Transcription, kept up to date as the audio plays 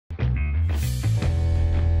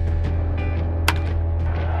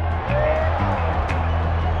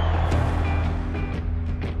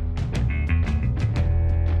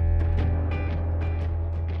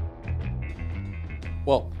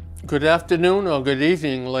Good afternoon or good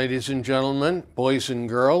evening, ladies and gentlemen, boys and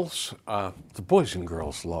girls. The boys and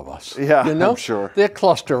girls love us. Yeah, you know? I'm sure. They're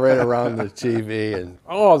clustered right around the TV, and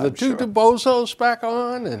the two DeBozos back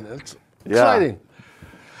on, and it's exciting.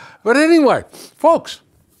 But anyway, folks,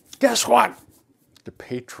 guess what? The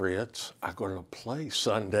Patriots are going to play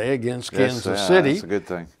Sunday against Kansas City. That's a good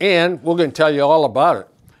thing. And we're going to tell you all about it.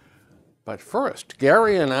 But first,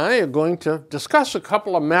 Gary and I are going to discuss a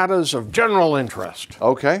couple of matters of general interest.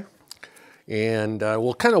 Okay. And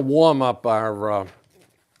we'll kind of warm up our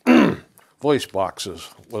voice boxes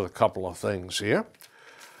with a couple of things here.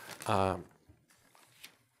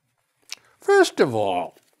 First of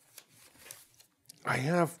all, I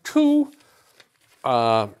have two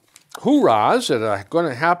hoorahs that are going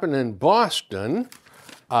to happen in Boston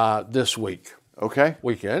this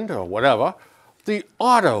weekend or whatever. The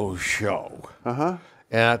auto show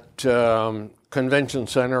at Convention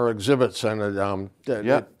Center, Exhibit Center down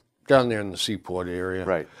there in the Seaport area.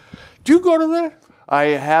 Right. Do you go to that? I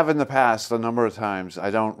have in the past a number of times.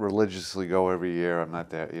 I don't religiously go every year. I'm not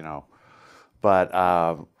there, But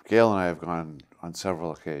Gail and I have gone on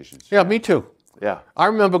several occasions. Yeah, me too. Yeah. I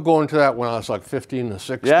remember going to that when I was like 15 or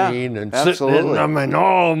 16 and sitting in, and I mean,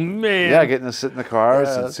 oh man. Yeah, getting to sit in the cars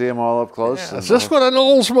and see them all up close. Yeah. Is this what an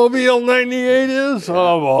Oldsmobile 98 is? Yeah.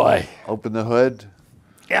 Oh boy. Open the hood.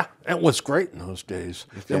 Yeah, it was great in those days.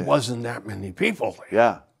 There wasn't that many people there.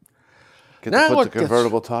 Yeah. Get to put the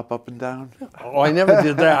convertible top up and down. Oh, I never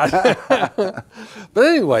did that. But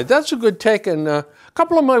anyway, that's a good take, and a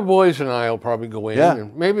couple of my boys and I will probably go in,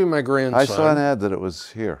 and maybe my grandson. I saw an ad that it was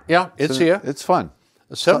here. Yeah, it's here. It's fun.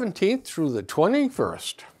 The 17th through the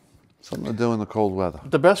 21st. Something to do in the cold weather.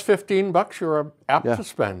 The best $15 you're apt to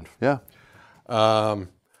spend. Yeah.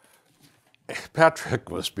 Patrick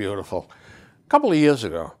was beautiful. A couple of years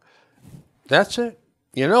ago. That's it.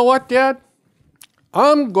 You know what, Dad?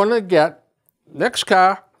 I'm going to get next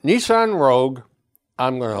car, Nissan Rogue.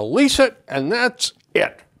 I'm going to lease it, and that's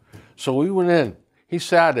it. So we went in. He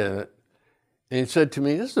sat in it, and he said to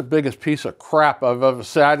me, this is the biggest piece of crap I've ever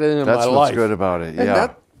sat in my life. That's what's good about it, and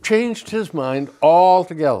that changed his mind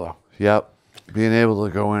altogether. Yep. Being able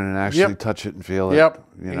to go in and actually touch it and feel it. Yep.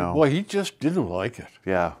 Well, he just didn't like it.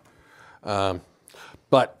 Yeah.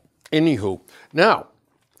 But anywho, now,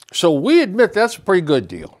 so we admit that's a pretty good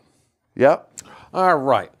deal. Yep. All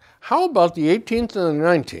right. How about the 18th and the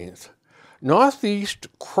 19th? Northeast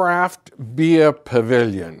Craft Beer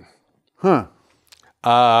Pavilion.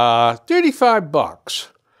 $35.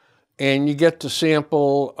 And you get to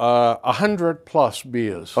sample 100 plus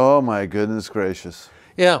beers. Oh my goodness gracious.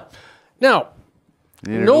 Yeah. Now,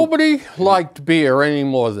 nobody liked beer any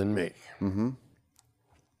more than me. And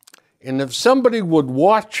if somebody would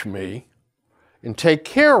watch me and take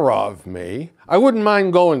care of me, I wouldn't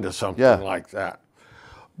mind going to something like that.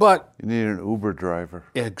 But you need an Uber driver.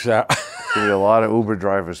 Exactly. There'd be a lot of Uber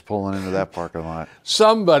drivers pulling into that parking lot.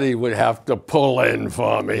 Somebody would have to pull in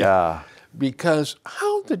for me. Yeah. Because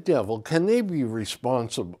how the devil can they be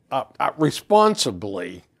responsibly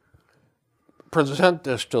present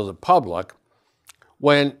this to the public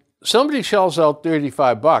when somebody shells out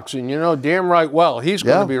 $35 and you know damn right well he's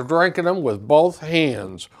going to be drinking them with both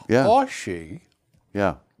hands. Or she.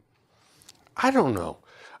 Yeah. I don't know.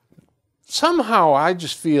 Somehow I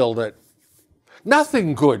just feel that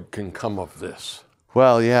nothing good can come of this.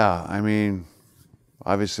 Well, yeah. I mean,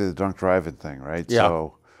 obviously the drunk driving thing, right? Yeah.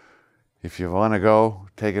 So if you want to go,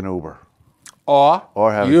 take an Uber.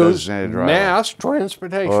 Or have a use designated driver. mass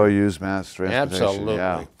transportation. Or use mass transportation.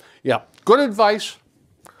 Absolutely. Yeah. Good advice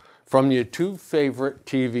from your two favorite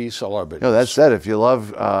TV celebrities. That said, if you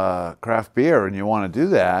love craft beer and you want to do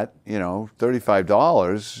that,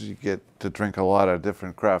 $35, you get to drink a lot of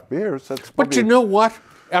different craft beers. But you know what?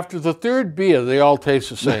 After the third beer, they all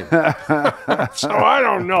taste the same. So I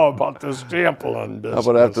don't know about this sampling business.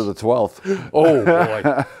 How about after the 12th? Oh,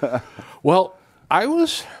 boy. Well, I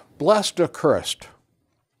was blessed or cursed.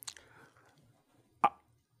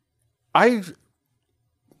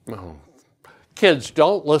 Kids,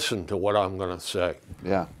 don't listen to what I'm going to say.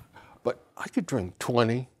 Yeah. But I could drink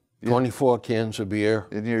 20, 24 cans of beer.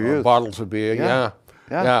 In your youth. Bottles of beer, yeah.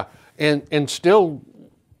 And still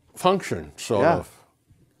function, sort of.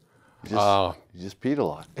 You just peed a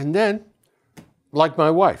lot. And then, like my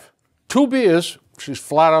wife, 2 beers, she's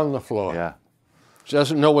flat on the floor. Yeah. She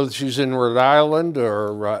doesn't know whether she's in Rhode Island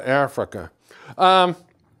or Africa.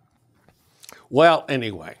 Well,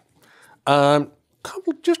 anyway,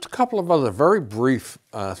 just a couple of other very brief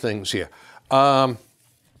things here. And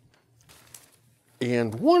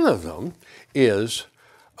one of them is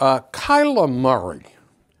Kyler Murray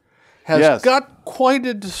has Yes. got quite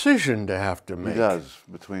a decision to have to make. He does,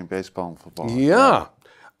 between baseball and football. Yeah.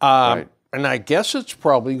 Right. And I guess it's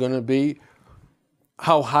probably going to be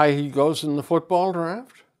how high he goes in the football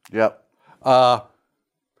draft. Yep.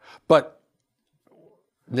 But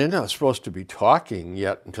they're not supposed to be talking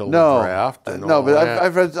yet until No, the draft. And no, all but that.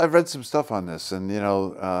 I've read some stuff on this, and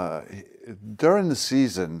during the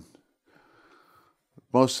season,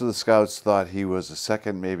 most of the scouts thought he was a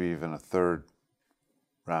second, maybe even a third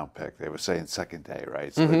round pick. They were saying second day,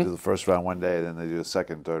 right? So they do the first round one day, then they do the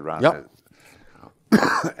second, third round. Yep.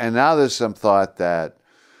 And now there's some thought that,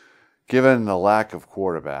 given the lack of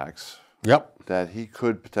quarterbacks, Yep. that he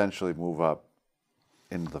could potentially move up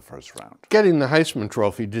into the first round. Getting the Heisman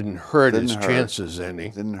Trophy didn't hurt his Didn't hurt. chances any.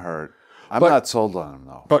 Didn't hurt. I'm not sold on him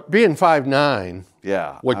though. But being 5'9",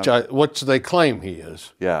 Yeah. which they claim he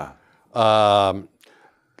is, Yeah.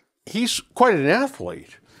 he's quite an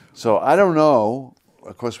athlete. So I don't know.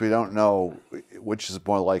 Of course, we don't know which is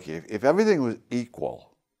more likely. If everything was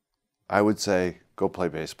equal, I would say go play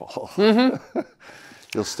baseball.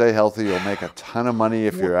 You'll stay healthy. You'll make a ton of money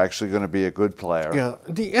if you're actually going to be a good player. Yeah.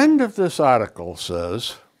 The end of this article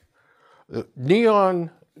says, Deion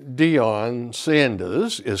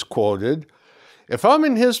Sanders is quoted, "If I'm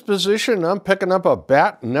in his position, I'm picking up a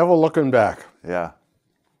bat and never looking back." Yeah.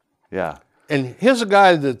 Yeah. And here's a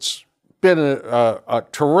guy that's been a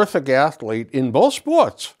terrific athlete in both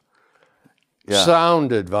sports. Yeah.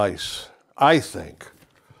 Sound advice, I think.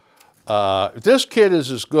 If this kid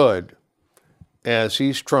is as good as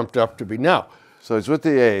he's trumped up to be now, So he's with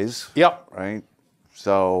the A's. yep, Right.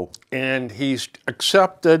 So and he's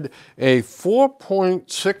accepted a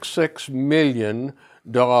 $4.66 million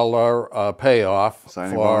payoff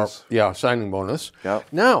Signing for bonus. signing bonus. Yep.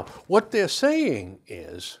 Now, what they're saying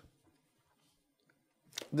is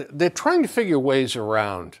they're trying to figure ways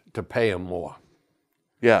around to pay him more,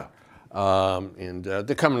 yeah. and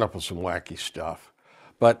they're coming up with some wacky stuff.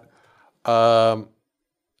 But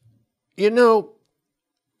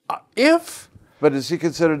if But is he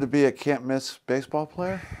considered to be a can't miss baseball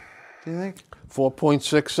player? Do you think?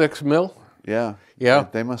 4.66 mil, Yeah. Yeah.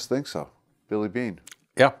 They must think so. Billy Bean.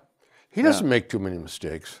 yeah, he doesn't make too many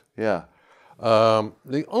mistakes. Yeah.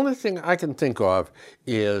 The only thing I can think of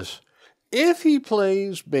is if he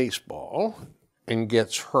plays baseball and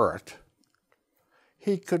gets hurt,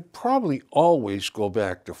 he could probably always go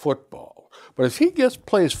back to football. But if he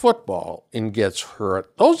plays football and gets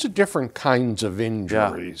hurt, those are different kinds of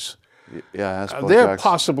injuries. Yeah. Ask Bo They're Jackson.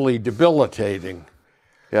 possibly debilitating.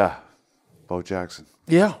 Yeah. Bo Jackson.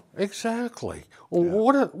 Yeah, exactly. Well,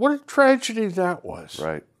 what a tragedy that was.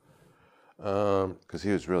 Right. Because he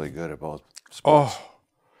was really good at both sports. Oh,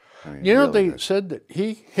 I mean, you know, really they good. said that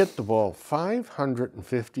he hit the ball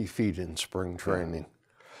 550 feet in spring training.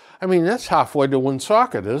 I mean, that's halfway to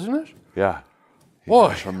Woonsocket, isn't it? Yeah. He Boy.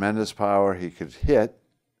 had tremendous power. He could hit.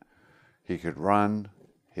 He could run.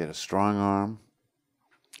 He had a strong arm.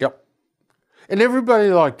 Yep. And everybody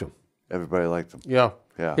liked him. Everybody liked him. Yeah.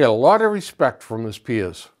 Yeah. He had a lot of respect from his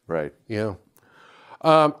peers. Right. Yeah.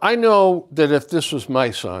 I know that if this was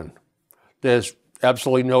my son, there's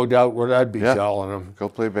absolutely no doubt what I'd be Yeah. telling him. Go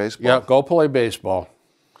play baseball. Yeah, go play baseball.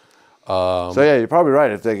 So yeah, you're probably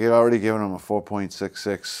right. If they already given him a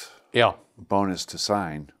 4.66 Yeah. bonus to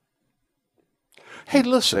sign, Hey,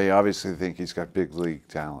 listen, they obviously think he's got big league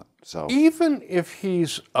talent. So even if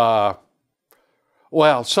he's,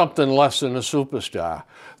 something less than a superstar,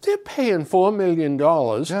 they're paying $4 million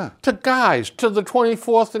to guys, to the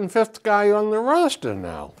 24th and 5th guy on the roster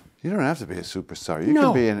now. you don't have to be a superstar. You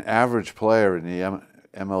No. can be an average player in the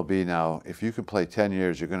MLB now. If you can play 10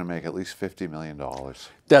 years, you're going to make at least $50 million.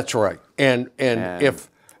 That's right. And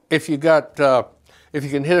if you got if you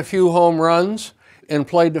can hit a few home runs and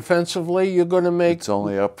play defensively, you're going to make It's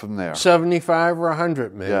only up from there. 75 or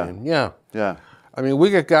 100 million. Yeah. Yeah. I mean, we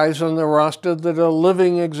got guys on the roster that are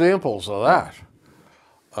living examples of that.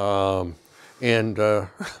 And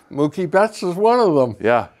Mookie Betts is one of them.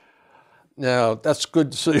 Yeah. Now, that's a good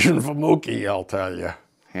decision for Mookie, I'll tell you.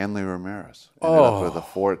 Hanley Ramirez ended up with a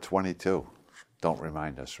 4 at 22. Don't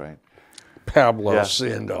remind us, right? Pablo Yeah.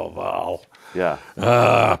 Sandoval. Yeah.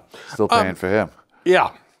 Still paying for him.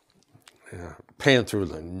 Yeah. Paying through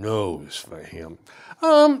the nose for him.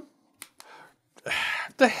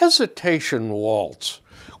 The hesitation waltz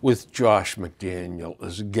with Josh McDaniel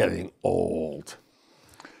is getting old.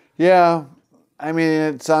 Yeah. I mean,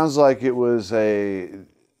 it sounds like it was the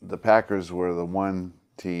Packers were the one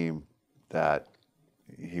team that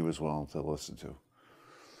he was willing to listen to.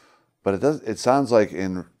 But it sounds like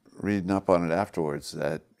in reading up on it afterwards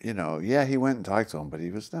that, he went and talked to him, but he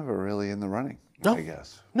was never really in the running, No. I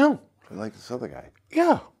guess. No. Like this other guy.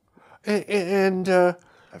 Yeah. And I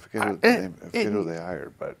forget who they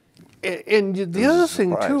hired, but and the was a other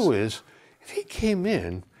thing surprise. too is, if he came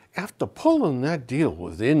in after pulling that deal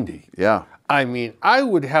with Indy, yeah, I mean, I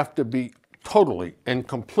would have to be totally and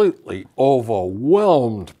completely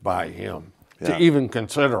overwhelmed by him to Yeah. even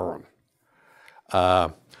consider him.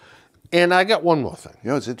 And I got one more thing. you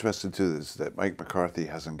know what's interesting too is that Mike McCarthy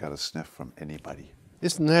hasn't got a sniff from anybody.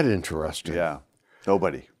 Isn't that interesting? Yeah,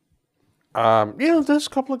 nobody. You know, there's a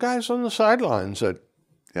couple of guys on the sidelines that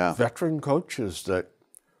Yeah, veteran coaches that,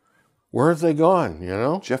 where have they gone, you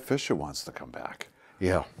know? Jeff Fisher wants to come back.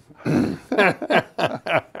 Yeah.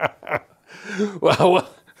 Well,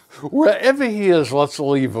 wherever he is, let's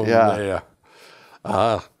leave him Yeah.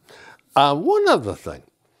 there. One other thing.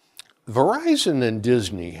 Verizon and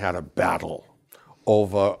Disney had a battle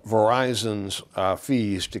over Verizon's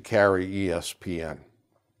fees to carry ESPN.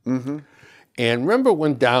 Mm-hmm. And remember it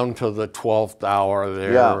went down to the 12th hour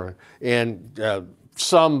there, Yeah. and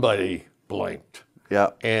somebody blinked. Yeah,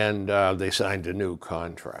 And they signed a new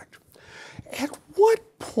contract. At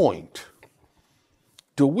what point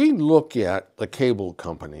do we look at the cable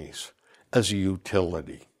companies as a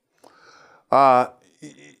utility?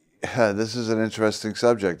 this is an interesting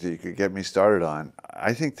subject that you could get me started on.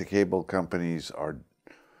 I think the cable companies are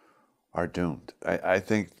doomed. I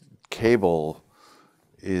think cable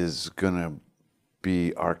is going to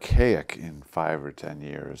be archaic in 5 or 10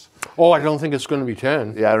 years. Oh, I don't think it's going to be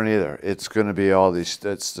 10. Yeah, I don't either. It's going to be all these.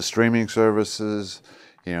 It's the streaming services.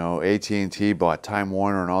 You know, AT&T bought Time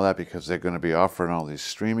Warner and all that because they're going to be offering all these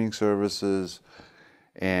streaming services,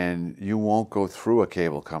 and you won't go through a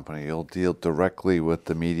cable company. You'll deal directly with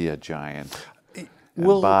the media giant and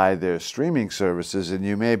buy their streaming services, and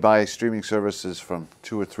you may buy streaming services from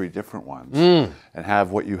 2 or 3 different ones and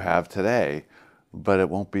have what you have today, but it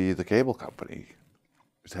won't be the cable company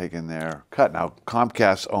taking their cut. Now,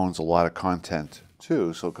 Comcast owns a lot of content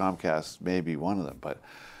too, so Comcast may be one of them, but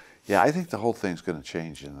yeah, I think the whole thing's going to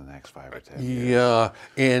change in the next 5 or 10 years. Yeah,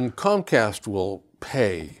 and Comcast will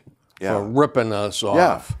pay Yeah. for ripping us off.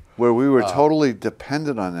 Yeah, where we were totally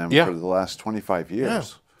dependent on them yeah. for the last 25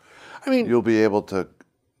 years. I mean, You'll be able to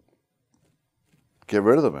get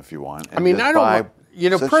rid of them if you want. I mean, just I don't, buy you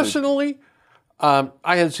know, essentially- personally,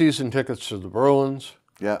 I had season tickets to the Bruins.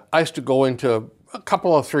 Yeah, I used to go into a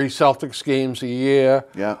couple of 3 Celtics games a year.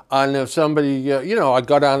 Yeah. And if somebody, you know, I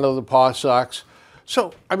got down to the Paw Sox.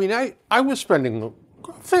 So, I mean, I was spending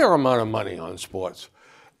a fair amount of money on sports.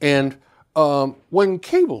 And when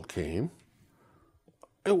cable came,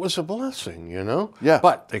 it was a blessing, you know? Yeah.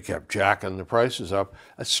 But they kept jacking the prices up.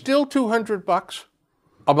 It's still $200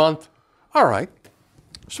 a month. All right.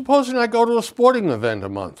 Supposing I go to a sporting event a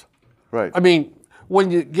month. right. I mean,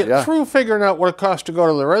 when you get Yeah. through figuring out what it costs to go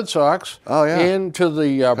to the Red Sox Oh, yeah. and to the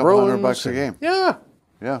 $200 Bruins. a game. Yeah.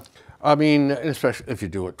 Yeah, I mean, especially if you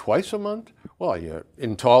do it twice a month. Well, you're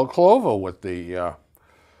in tall clover with the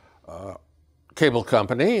cable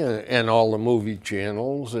company and all the movie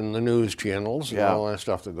channels and the news channels and Yeah. all that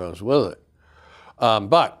stuff that goes with it.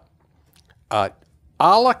 But a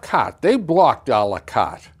la carte, they blocked a la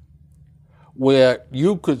carte, where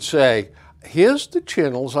you could say, here's the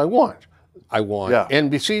channels I want. I want Yeah.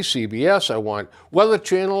 NBC, CBS, I want Weather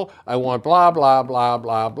Channel, I want blah, blah, blah,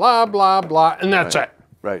 blah, blah, blah, blah, and that's it.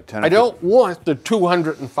 right. 10 I don't want the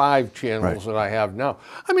 205 channels that I have now.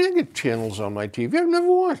 I mean, I get channels on my TV I've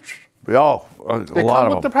never watched. a They lot come of with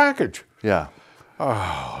them. the package. Yeah.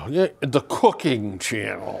 Yeah, the cooking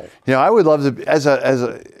channel. Yeah, I would love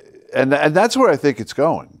to and that's where I think it's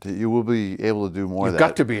going. That you will be able to do more of You've that.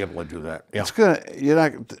 got to be able to do that. Yeah. It's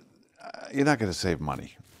you're not going to save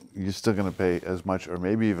money. You're still going to pay as much or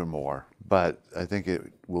maybe even more. But I think it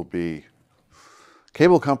will be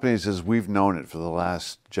cable companies as we've known it for the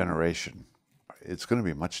last generation. It's going to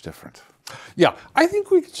be much different. Yeah, I think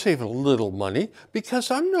we can save a little money because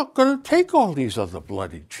I'm not going to take all these other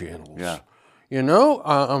bloody channels. Yeah. You know,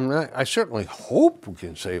 I certainly hope we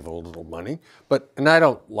can save a little money, and I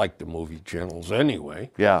don't like the movie channels anyway.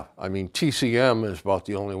 Yeah. I mean, TCM is about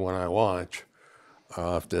the only one I watch.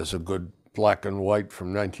 If there's a good black and white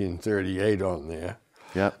from 1938 on there.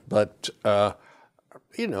 Yeah. But,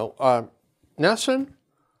 you know, Nesson,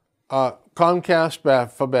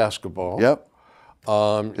 Comcast for basketball. Yep.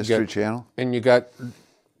 You History got- Channel. And you got,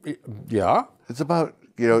 yeah, It's about,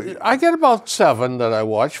 you know, I get about 7 that I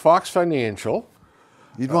watch. Fox Financial,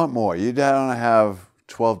 you'd want more. You'd want to have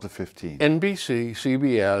 12 to 15. NBC,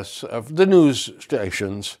 CBS, the news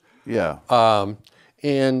stations. Yeah.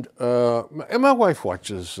 And my wife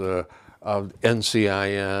watches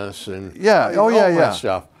NCIS and Yeah. Oh, all yeah, that yeah.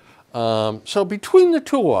 stuff. So between the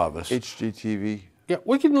two of us, HGTV. Yeah,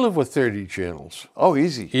 we can live with 30 channels Oh,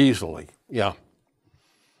 easy. easily. Yeah.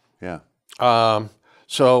 Yeah.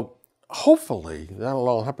 So hopefully that'll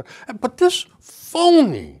all happen. But this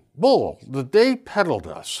phony bull that they peddled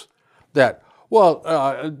us, that, well,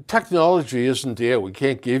 technology isn't there, we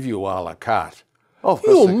can't give you a la carte. Oh, of course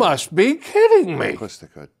You they could. must be kidding me. Of course they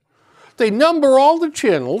could. They number all the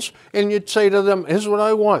channels, and you'd say to them, here's what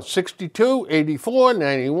I want, 62, 84,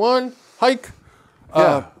 91, hike.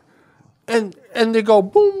 Yeah. And they go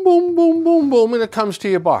boom, boom, boom, boom, boom, and it comes to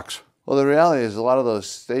your box. Well, the reality is a lot of those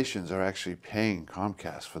stations are actually paying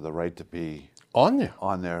Comcast for the right to be On there.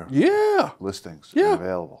 on their Yeah. listings Yeah. and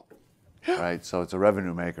available. Right? So it's a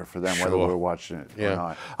revenue maker for them, whether Sure. we're watching it or Yeah.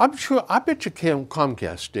 not. I bet you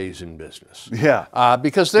Comcast stays in business. Yeah.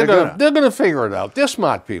 Because They're they're gonna figure it out. They're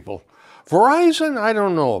smart people. Verizon, I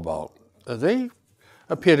don't know about. They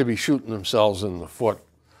appear to be shooting themselves in the foot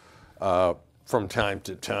from time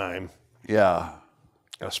to time. Yeah.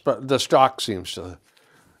 The stock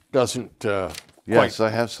doesn't quite. Yes, I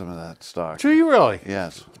have some of that stock. Do you really?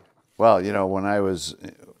 Yes. Well, when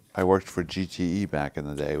I worked for GTE back in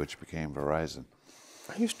the day, which became Verizon.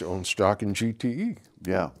 I used to own stock in GTE.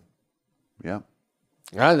 Yeah. Yeah.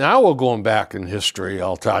 Now we're going back in history,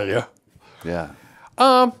 I'll tell you. Yeah.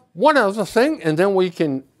 One other thing, and then we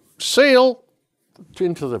can sail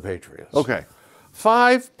into the Patriots. Okay.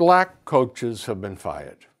 5 black coaches have been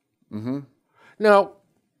fired. Now,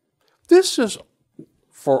 this is,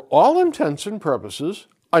 for all intents and purposes,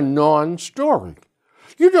 a non-story.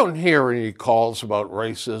 You don't hear any calls about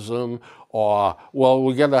racism or, well,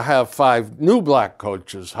 we're going to have 5 new black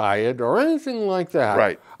coaches hired or anything like that.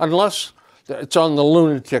 Right. Unless it's on the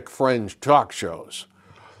lunatic fringe talk shows.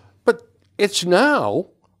 But it's now,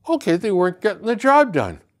 okay, they weren't getting the job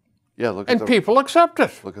done. Yeah, look And at the people accept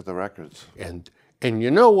it. look at the records. And you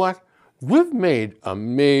know what? We've made a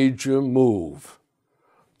major move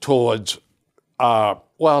towards,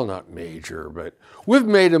 well, not major, but we've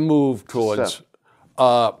made a move towards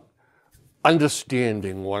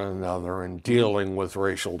understanding one another and dealing with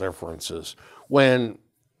racial differences. When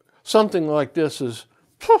something like this is,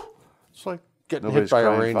 it's like getting Nobody's hit by a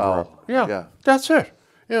crying raindrop. foul. Yeah, Yeah. that's it.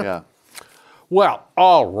 Yeah. Well,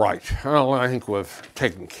 all right. Well, I think we've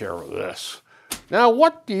taken care of this. Now,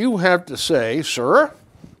 what do you have to say, sir,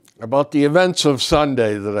 about the events of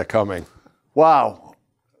Sunday that are coming? Wow.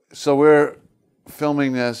 So we're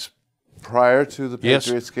filming this prior to the Yes.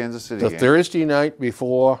 Patriots Kansas City The game. Thursday night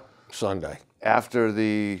before Sunday. After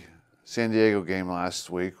the San Diego game last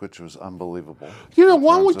week, which was unbelievable. You know,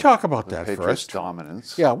 why don't in we terms of talk about the that Patriots' first?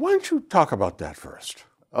 dominance. Yeah, why don't you talk about that first?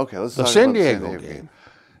 Okay, let's The talk San about the Diego game.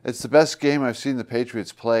 It's the best game I've seen the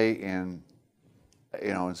Patriots play in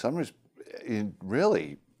some respects, in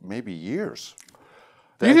really maybe years.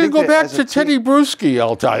 You can go back to Teddy Bruschi,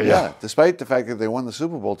 I'll tell you. Yeah, despite the fact that they won the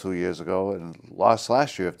Super Bowl 2 years ago and lost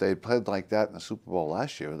last year, if they had played like that in the Super Bowl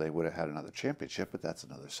last year, they would have had another championship, but that's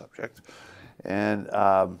another subject. And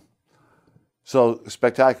so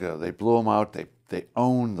spectacular. They blew them out. They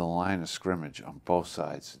owned the line of scrimmage on both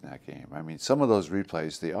sides in that game. I mean, some of those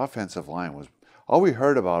replays, the offensive line was, all we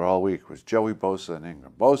heard about all week was Joey Bosa and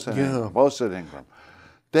Ingram. Bosa and Ingram. Bosa and Ingram.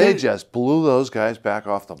 They just blew those guys back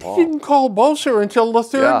off the ball. He didn't call Bosa until the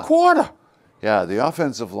third quarter. Yeah, the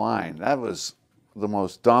offensive line, that was the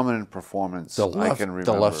most dominant performance I can remember.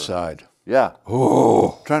 The left side. Yeah.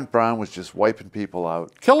 Oh, Trent Brown was just wiping people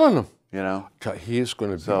out, killing him. He's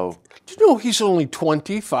going to be. So, do you know he's only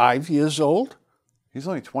 25 years old? he's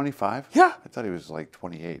only 25? Yeah. I thought he was like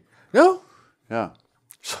 28. No? Yeah.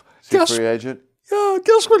 Is he a Guess, free agent? yeah,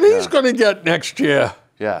 guess what he's going to get next year?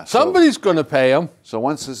 Yeah. Somebody's going to pay him. So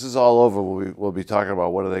once this is all over, we'll be talking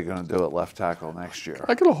about what are they going to do at left tackle next year.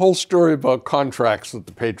 I got a whole story about contracts that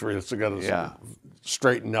the Patriots are going to Yeah.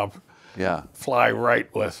 straighten up, Yeah. fly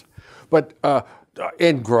right with. But,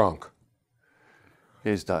 and Gronk,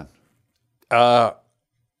 He's done.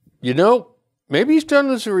 maybe he's done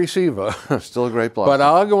as a receiver, Still a great blocker. but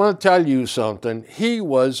I'm going to tell you something. He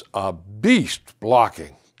was a beast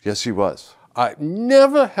blocking. Yes, he was. I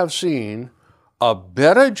never have seen a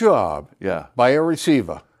better job Yeah. by a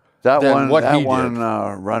receiver That than one, what that he one did.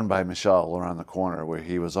 run by Michelle around the corner where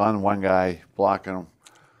he was on one guy blocking him,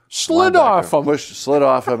 Slid linebacker, off him. slid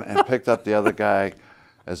off him, and picked up the other guy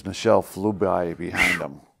as Michelle flew by behind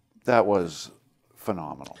him. That was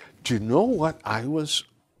phenomenal. Do you know what I was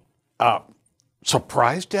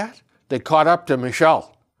surprised at? They caught up to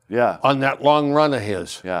Michelle Yeah, on that long run of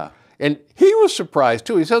his. yeah, And he was surprised,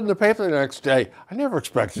 too. He said in the paper the next day, I never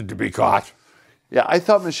expected to be caught. yeah. I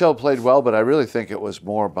thought Michelle played well, but I really think it was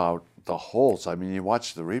more about the holes. I mean, you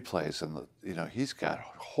watch the replays, and he's got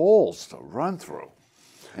holes to run through,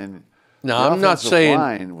 and No, The I'm not offensive saying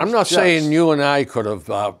line was I'm not just- saying you and I could have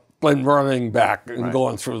been running back and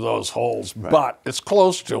going through those holes, but it's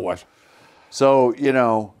close to it. So, you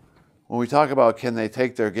know, when we talk about can they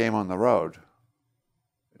take their game on the road,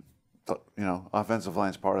 you know, offensive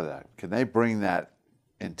line's part of that. Can they bring that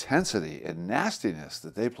intensity and nastiness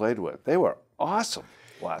that they played with? They were awesome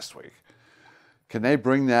last week. Can they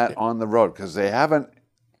bring that on the road? Because they haven't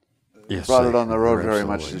brought it on the road very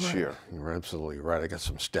much this year. You're absolutely right. I got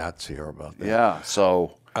some stats here about that. Yeah,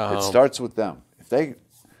 so it starts with them. If they,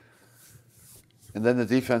 and then the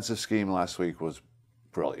defensive scheme last week was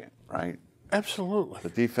brilliant, right? Absolutely. The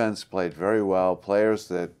defense played very well. Players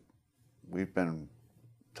that we've been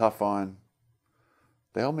tough on,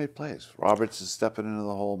 they all made plays. Roberts is stepping into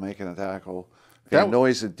the hole, making a tackle. Van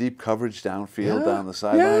Noy's a deep coverage downfield, down the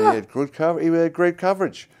sideline. He had good cover. He had great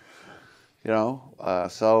coverage. You know,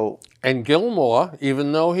 so And Gilmore,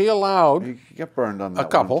 even though he allowed he got burned on that a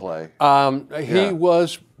couple, one play. he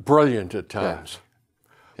was brilliant at times.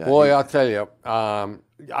 Yeah, Boy, I'll tell you,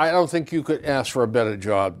 I don't think you could ask for a better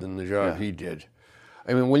job than the job he did.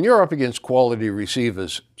 I mean, when you're up against quality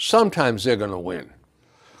receivers, sometimes they're going to win.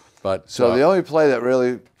 But So the only play that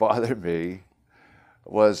really bothered me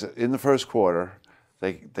was in the first quarter.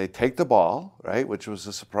 They take the ball, right, which was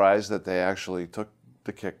a surprise that they actually took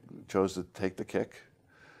the kick, chose to take the kick.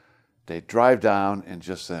 They drive down in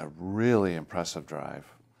just a really impressive drive.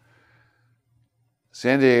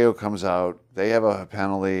 San Diego comes out. They have a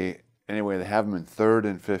penalty. Anyway, they have them in 3rd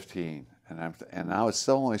and 15. And now it's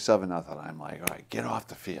still only 7-0. I'm like, all right, get off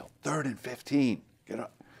the field. 3rd and 15. Get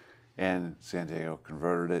up. And San Diego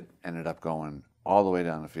converted it, ended up going all the way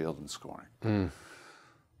down the field and scoring.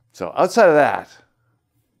 So outside of that,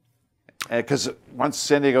 because once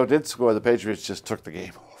San Diego did score, the Patriots just took the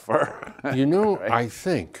game over. you know, I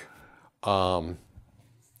think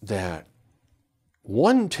that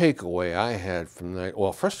one takeaway I had from that,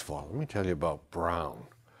 well, first of all, let me tell you about Brown.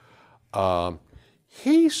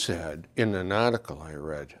 He said in an article I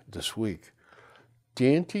read this week,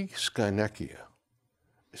 Dante Scarnecchia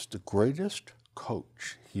is the greatest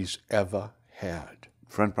coach he's ever had.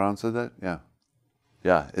 Brent Brown said that? Yeah.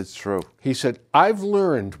 Yeah, it's true. He said, I've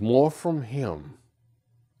learned more from him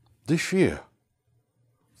this year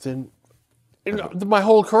than in my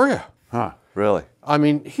whole career. Huh, really? I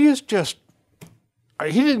mean, he is just,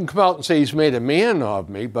 he didn't come out and say he's made a man of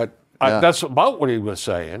me, but that's about what he was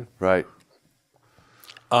saying. Right.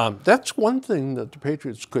 That's one thing that the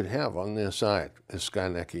Patriots could have on their side is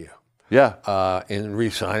Scarnecchia. Yeah. In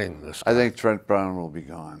re-signing this guy. I think Trent Brown will be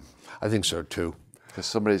gone. I think so too. Because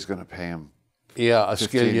somebody's going to pay him Yeah, a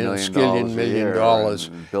 $15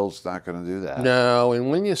 million. And Bill's not going to do that. No, and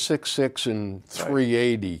when you're 6'6" and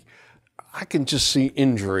 380, I can just see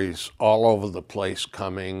injuries all over the place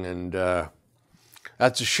coming, and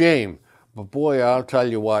that's a shame. But boy, I'll tell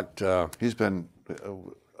you what. He's been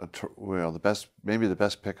the best, maybe the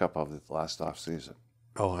best pickup of the last offseason.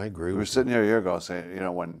 Oh, I agree We were with you. sitting here a year ago saying, you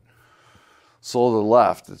know, when Solder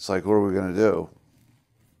left, it's like, what are we going to do?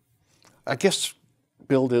 I guess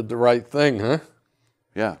Bill did the right thing, huh?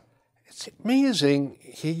 Yeah. It's amazing.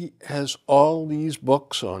 He has all these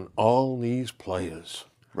books on all these players.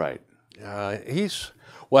 Right.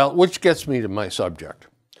 Which gets me to my subject.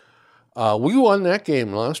 We won that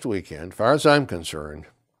game last weekend, far as I'm concerned,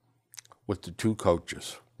 with the two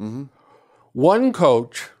coaches. Mm-hmm. One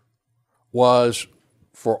coach was,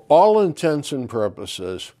 for all intents and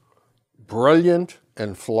purposes, brilliant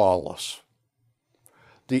and flawless.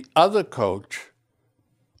 The other coach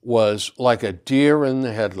was like a deer in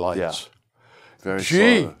the headlights.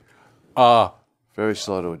 Yeah. Very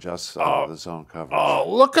slow to adjust the zone coverage. Oh,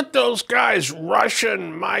 look at those guys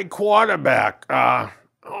rushing my quarterback.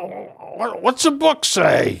 What's the book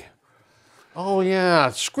say? Oh, yeah,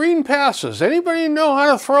 screen passes. Anybody know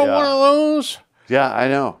how to throw one of those? Yeah, I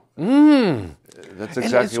know. That's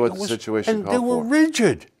exactly what the situation called for. And they were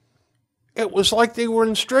rigid. It was like they were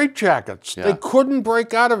in straitjackets. Yeah. They couldn't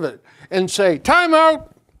break out of it and say, time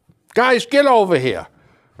out. Guys, get over here.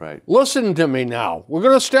 Right. Listen to me now. We're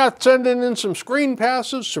going to start sending in some screen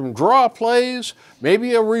passes, some draw plays,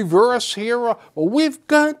 maybe a reverse here. But we've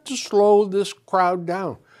got to slow this crowd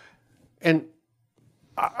down. And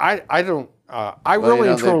I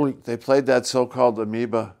really truly. They played that so-called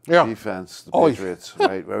amoeba defense, the Patriots,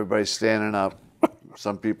 right? Everybody's standing up.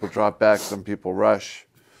 Some people drop back, some people rush.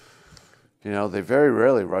 You know, they very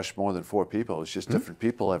rarely rush more than 4 people. It's just different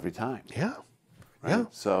people every time. Yeah. Right? Yeah.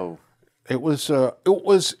 So it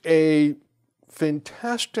was a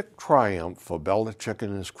fantastic triumph for Belichick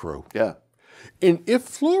and his crew. yeah. And if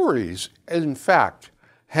Flores, in fact,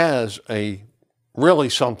 has a really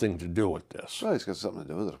something to do with this. Well, he's got something to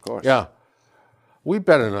do with it, of course. Yeah. We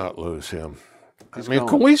better not lose him. He's I mean, going.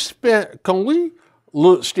 can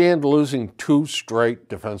we stand losing 2 straight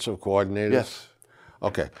defensive coordinators? Yes.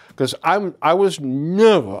 Okay, because I was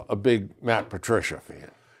never a big Matt Patricia fan.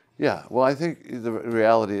 Yeah. Well, I think the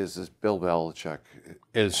reality is this: Bill Belichick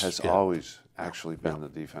has Yeah. always actually been the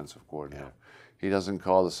defensive coordinator. He doesn't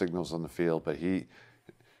call the signals on the field, but he,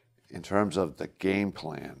 in terms of the game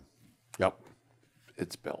plan, Yep.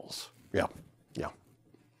 it's Bill's. Yeah. Yeah.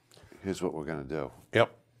 Here's what we're going to do.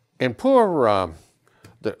 Yep. And poor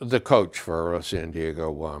the coach for San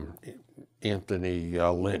Diego, Anthony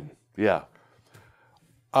Lynn. Yeah.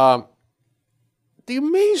 The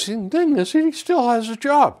amazing thing is that he still has a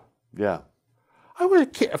job. Yeah. I would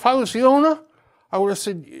have, if I was the owner, I would have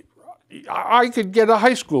said, I could get a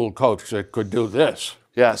high school coach that could do this.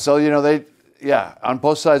 Yeah. So, on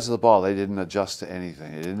both sides of the ball, they didn't adjust to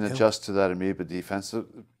anything. They didn't adjust to that amoeba defense.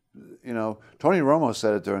 Tony Romo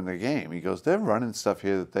said it during the game. He goes, they're running stuff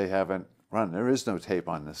here that they haven't run. There is no tape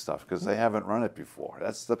on this stuff because they haven't run it before.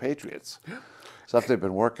 That's the Patriots. Stuff they've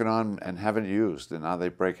been working on and haven't used, and now they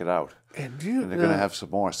break it out. And they're going to have some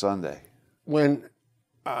more Sunday. When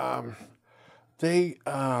they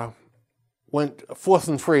went 4th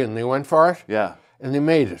and 3 and they went for it, Yeah. and they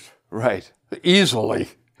made it Right. easily.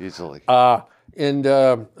 Easily. And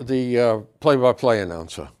the play-by-play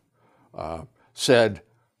announcer said,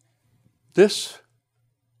 "This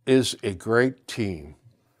is a great team."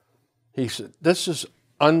 He said, "This is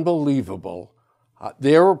unbelievable.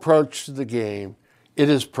 Their approach to the game, it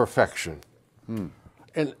is perfection."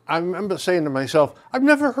 And I remember saying to myself, I've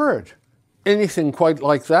never heard anything quite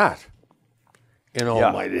like that in all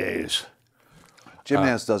my days. Jim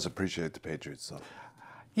Nantz does appreciate the Patriots, though.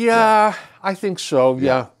 Yeah, I think so,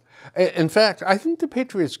 yeah. In fact, I think the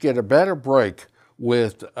Patriots get a better break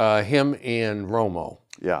with him and Romo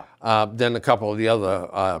Yeah. than a couple of the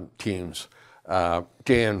other teams.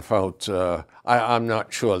 Dan Fouts, I'm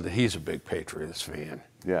not sure that he's a big Patriots fan.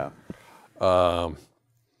 Yeah.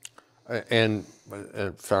 And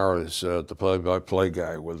as far as the play-by-play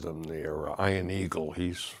guy with them there, Iron Eagle,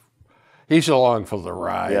 he's along for the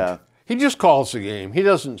ride. Yeah. He just calls the game. He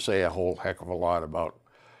doesn't say a whole heck of a lot about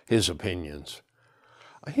his opinions.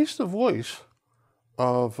 He's the voice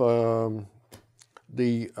of the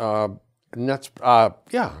Nets.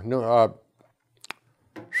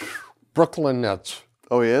 Brooklyn Nets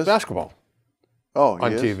Oh, he is? basketball Oh, he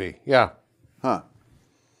on is? TV. Yeah. Huh.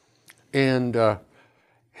 And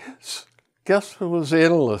guess who his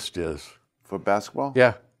analyst is? For basketball?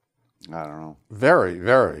 Yeah. I don't know. Very,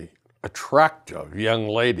 very attractive young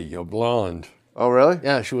lady, a blonde. Oh, really?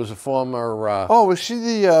 Yeah, she was a former. Oh, was she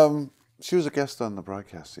the? She was a guest on the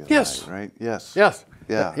broadcast the other Yes. night, right? Yes. Yes.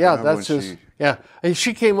 Yeah. I Yeah, remember that's when his. Yeah, and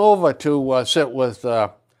she came over to sit with.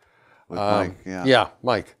 With Mike. Yeah. Yeah,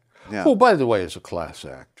 Mike. Yeah. Who, by the way, is a class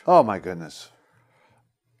act. Oh my goodness.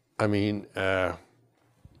 I mean,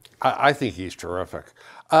 I think he's terrific.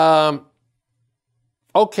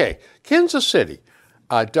 Okay, Kansas City,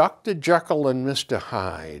 Dr. Jekyll and Mr.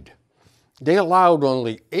 Hyde. They allowed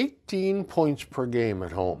only 18 points per game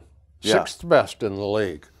at home, Yeah. 6th best in the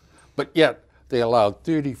league. But yet they allowed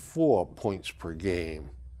 34 points per game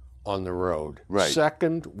on the road, Right.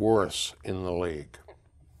 2nd worst in the league.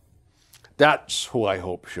 That's who I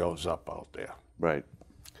hope shows up out there. Right.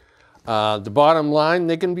 The bottom line,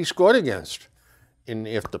 they can be scored against. And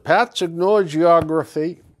if the Pats ignore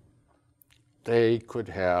geography, they could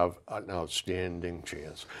have an outstanding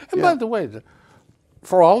chance. And by the way,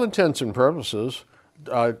 for all intents and purposes,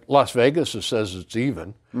 Las Vegas says it's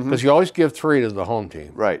even because you always give 3 to the home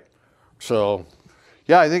team. Right. So,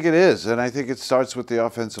 Yeah, I think it is, and I think it starts with the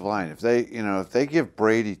offensive line. If they give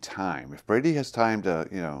Brady time, if Brady has time to,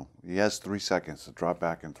 he has 3 seconds to drop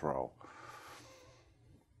back and throw.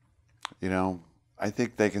 I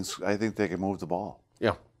think they can. I think they can move the ball.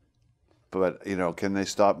 yeah. But can they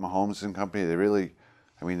stop Mahomes and company? They really.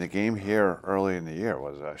 I mean, the game here early in the year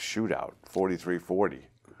was a shootout, 43-40.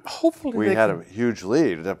 Hopefully We they had can, a huge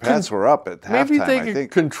lead. The Pats were up at halftime. maybe they I can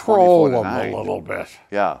think control them 24-9. a little bit.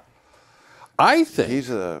 Yeah, I think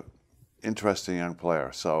he's a interesting young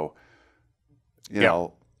player. So, Yeah.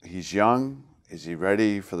 he's young. Is he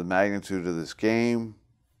ready for the magnitude of this game?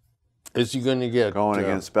 is he going to get Going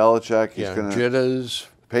against Belichick, he's yeah, going to. jitters?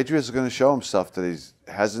 Patriots are going to show him stuff that he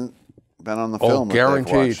hasn't been on the film. that they've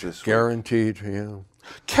Guaranteed. watched this week. Guaranteed. Yeah.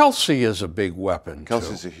 Kelsey is a big weapon.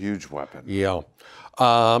 Kelsey's a huge weapon. Yeah.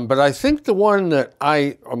 But I think the one that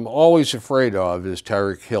I am always afraid of is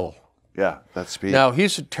Tyreek Hill. Yeah, that's speed. Now,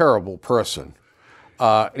 he's a terrible person.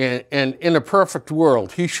 And in a perfect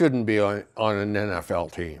world, he shouldn't be on an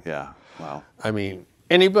NFL team. Yeah. Wow. I mean,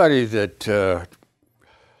 anybody that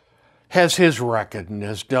has his record and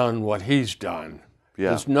has done what he's done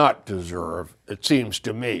does not deserve, it seems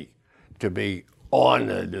to me, to be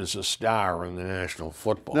honored as a star in the National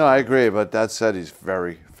Football. No, I agree, but that said, he's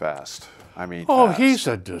very fast. I mean, fast. He's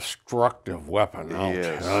a destructive weapon,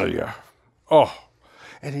 I'll tell you. Oh,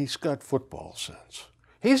 and he's got football sense.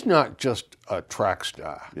 He's not just a track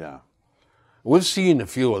star. Yeah. We've seen a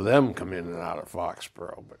few of them come in and out of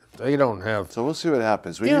Foxborough, but they don't have... So we'll see what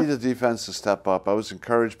happens. We need the defense to step up. I was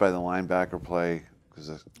encouraged by the linebacker play because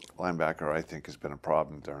the linebacker, I think, has been a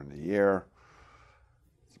problem during the year.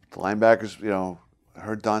 The linebackers, you know, I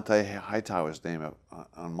heard Dante Hightower's name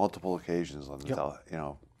on multiple occasions. You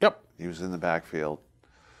know, he was in the backfield.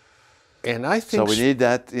 And I think... So we need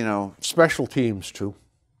that, you know... Special teams, too.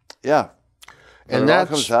 Yeah. And it all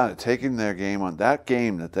comes down to taking their game on that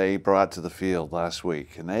game that they brought to the field last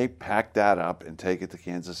week, and they pack that up and take it to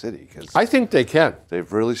Kansas City. Because I think they can.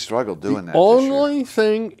 They've really struggled doing that. The only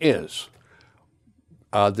thing is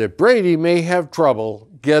that Brady may have trouble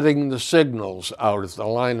getting the signals out at the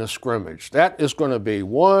line of scrimmage. That is going to be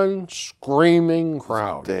one screaming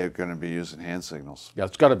crowd. They're going to be using hand signals. Yeah,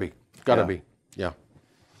 it's got to be. It's got to be. Yeah.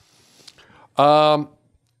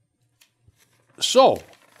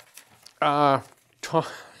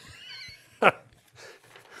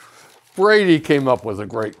 Brady came up with a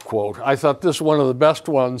great quote. I thought this is one of the best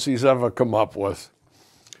ones he's ever come up with.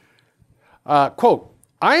 Quote,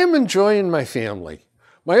 "I am enjoying my family.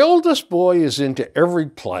 My oldest boy is into every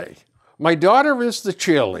play. My daughter is the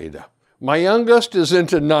cheerleader. My youngest is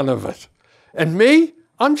into none of it. And me,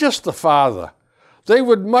 I'm just the father. They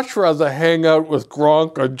would much rather hang out with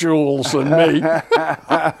Gronk or Jules than me."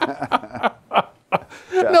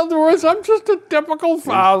 In other words, I'm just a typical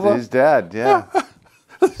father. He's dad, yeah.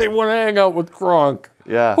 They want to hang out with Gronk.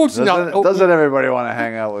 Yeah. Doesn't everybody want to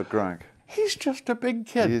hang out with Gronk? He's just a big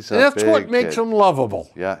kid. He's and that's what makes him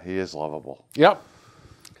lovable. Yeah, he is lovable. Yep.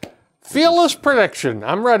 Fearless prediction.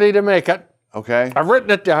 I'm ready to make it. Okay. I've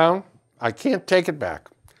written it down. I can't take it back.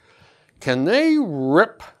 Can they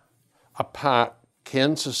rip apart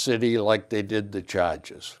Kansas City like they did the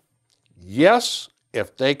Chargers? Yes,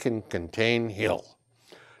 if they can contain Hill.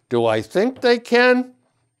 Do I think they can?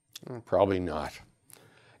 Probably not.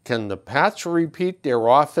 Can the Pats repeat their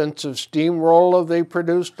offensive steamroller they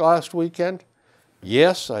produced last weekend?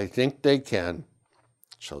 Yes, I think they can.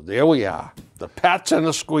 So there we are. The Pats and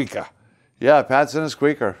a squeaker. Yeah, Pats and a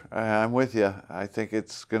squeaker. I'm with you. I think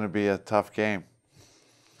it's going to be a tough game.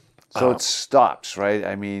 So it stops, right?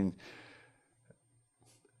 I mean,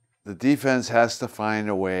 the defense has to find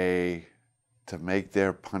a way to make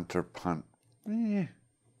their punter punt 4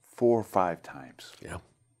 or 5 times. Yeah.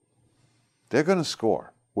 They're going to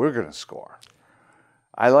score. We're going to score.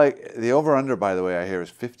 I like the over-under, by the way, I hear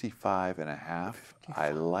is 55.5.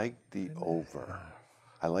 I like the over.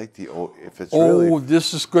 I like the over. If it's really...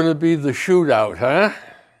 this is going to be the shootout, huh?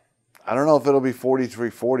 I don't know if it'll be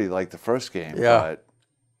 43-40 like the first game, but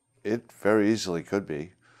it very easily could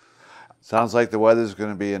be. Sounds like the weather's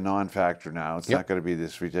going to be a non-factor now. It's not going to be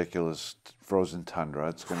this ridiculous frozen tundra.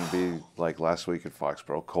 It's going to be like last week at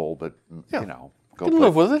Foxborough, cold, but, you know. You can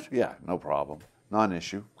live with it. Yeah, no problem.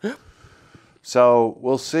 Non-issue. Yeah. So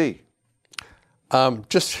we'll see. The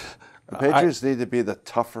Patriots need to be the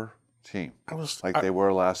tougher team, they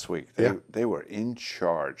were last week. They were in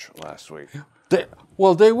charge last week. They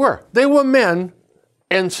were. They were men,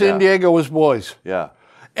 and San Diego was boys. Yeah.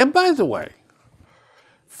 And by the way,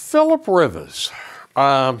 Philip Rivers,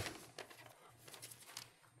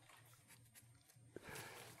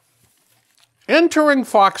 entering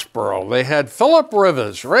Foxborough, they had Philip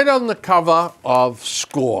Rivers right on the cover of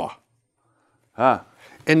Score. Huh.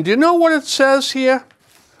 And do you know what it says here?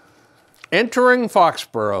 Entering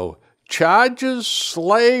Foxborough, Chargers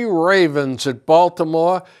slay Ravens at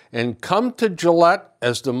Baltimore and come to Gillette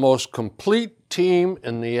as the most complete team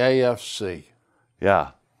in the AFC.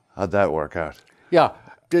 Yeah. How'd that work out? Yeah.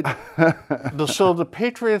 So the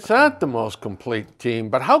Patriots aren't the most complete team,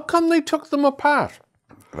 but how come they took them apart?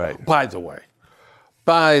 Right. By the way,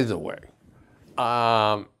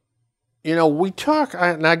 you know, we talk,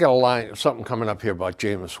 and I got something coming up here about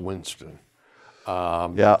Jameis Winston.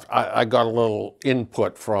 I got a little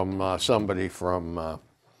input from somebody from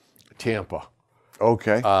Tampa.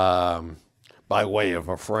 Okay. By way of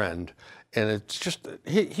a friend. And it's just,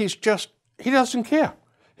 he doesn't care.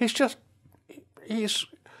 He's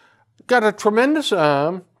got a tremendous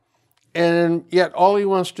arm, and yet all he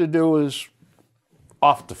wants to do is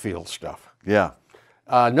off the field stuff. Yeah.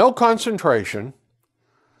 No concentration.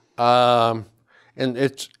 And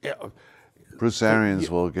it's... Bruce Arians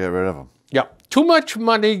will get rid of him. Yeah, too much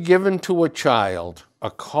money given to a child, a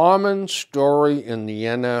common story in the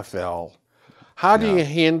NFL. How do you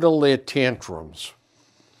handle their tantrums?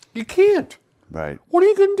 You can't. Right. What are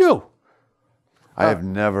you going to do? I have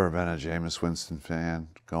never been a Jameis Winston fan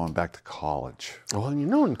going back to college. Well, you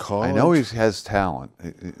know, in college. I know he has talent.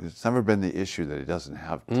 It's never been the issue that he doesn't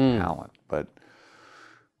have talent. But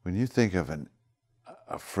when you think of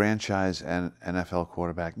a franchise and NFL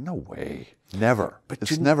quarterback, no way. Never.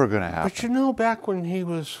 It's never going to happen. But you know, back when he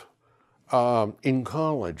was in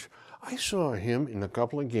college, I saw him in a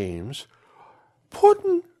couple of games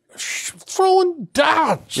throwing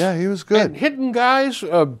darts. Yeah, he was good. And hitting guys,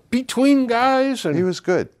 between guys. And He was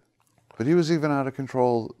good. But he was even out of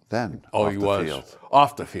control then. he was field.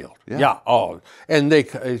 off the field. Yeah. Oh, and they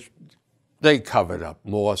covered up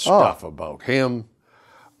more stuff about him.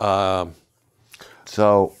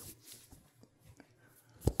 So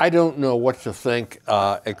I don't know what to think,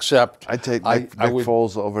 except I'd take Nick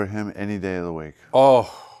Foles over him any day of the week.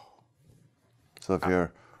 Oh, So if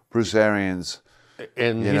you're Bruce Arians,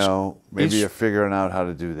 and maybe you're figuring out how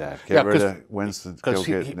to do that. Get rid of Winston, go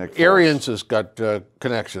get Nick Foles. Arians has got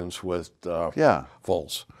connections with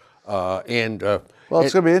Foles. Well,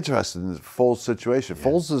 it's going to be interesting, the Foles situation.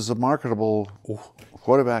 Foles is a marketable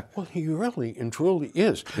quarterback. Well, he really and truly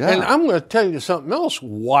is. Yeah. And I'm going to tell you something else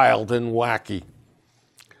wild and wacky.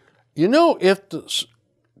 You know, if the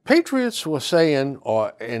Patriots were saying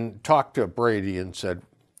and talked to Brady and said,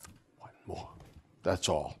 one more, that's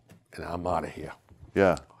all, and I'm out of here.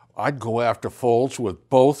 Yeah. I'd go after Foles with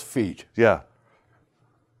both feet. Yeah.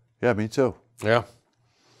 Yeah, me too. Yeah.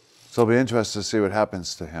 So it'll be interesting to see what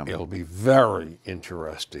happens to him. It'll be very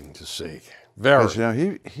interesting to see. Very.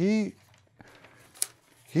 Because,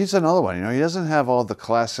 he's another one. He doesn't have all the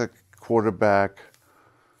classic quarterback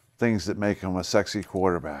things that make him a sexy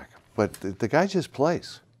quarterback. But the guy just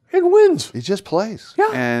plays. It wins. He just plays.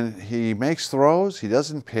 Yeah. And he makes throws. He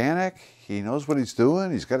doesn't panic. He knows what he's doing.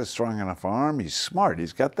 He's got a strong enough arm. He's smart.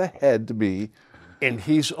 He's got the head to be. And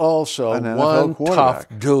he's also An NFL one quarterback.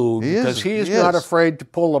 tough dude because he is not afraid to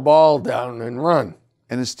pull the ball down and run.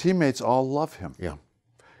 And his teammates all love him. Yeah.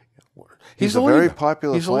 He's a leader. very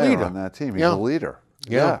popular He's a player leader. on that team. He's a leader.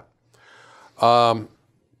 Yeah.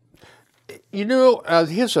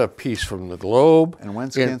 Here's a piece from the Globe. And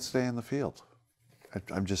Wentz can't stay in the field.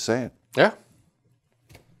 I'm just saying. Yeah.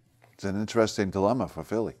 It's an interesting dilemma for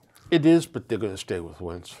Philly. It is, but they're going to stay with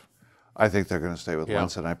Wentz. I think they're going to stay with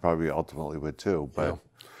Wentz, and I probably ultimately would too. But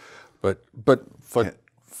But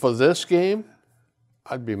for this game,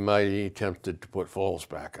 I'd be mighty tempted to put Foles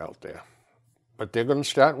back out there. But they're going to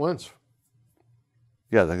start Wentz.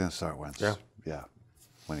 Yeah, they're going to start Wentz. Yeah.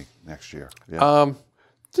 Next year. Yeah.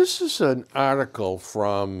 This is an article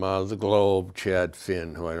from the Globe, Chad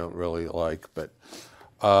Finn, who I don't really like, but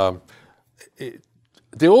there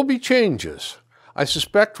will be changes. I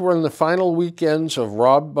suspect we're in the final weekends of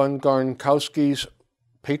Rob Gronkowski's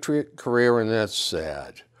Patriot career, and that's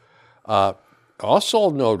sad. Also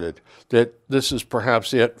noted that this is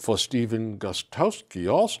perhaps it for Stephen Gostkowski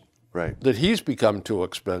also, Right. that he's become too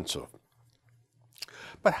expensive.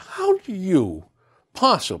 But how do you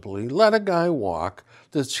possibly let a guy walk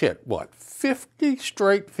that's hit, 50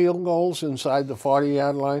 straight field goals inside the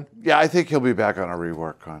 40-yard line? Yeah, I think he'll be back on a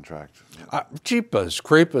rework contract. Jeepers,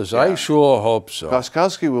 creepers, I sure hope so.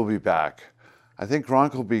 Gostkowski will be back. I think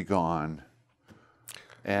Gronk will be gone.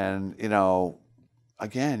 And,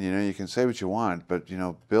 again, you can say what you want, but,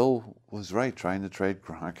 Bill was right trying to trade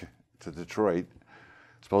Gronk to Detroit,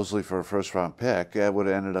 supposedly for a first-round pick. It would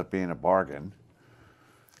have ended up being a bargain.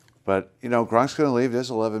 But, Gronk's going to leave.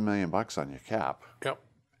 There's $11 million on your cap. Yep.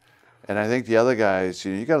 And I think the other guys,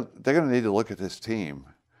 they're going to need to look at this team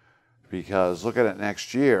because look at it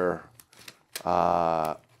next year.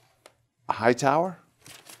 Hightower,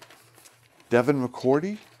 Devin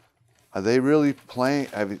McCourty, are they really playing?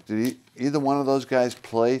 Did either one of those guys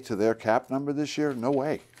play to their cap number this year? No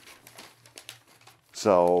way.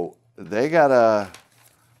 So they got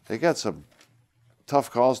some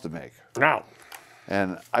tough calls to make. Now,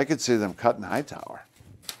 And I could see them cutting Hightower.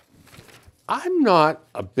 I'm not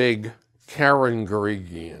a big Karen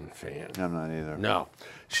Guregian fan. I'm not either. No.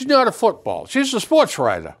 She's not a football. She's a sports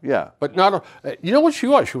writer. Yeah. But not a, you know what she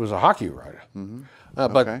was? She was a hockey writer. Mm-hmm.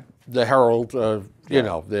 But the Herald,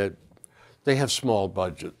 they have small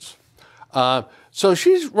budgets. So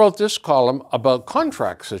she wrote this column about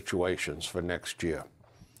contract situations for next year.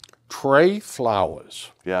 Trey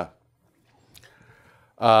Flowers. Yeah.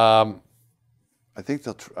 I think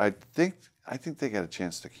they got a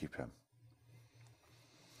chance to keep him.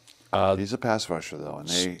 He's a pass rusher, though, and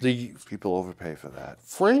The people overpay for that.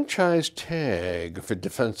 franchise tag for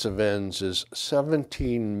defensive ends is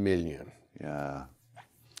 $17 million. Yeah.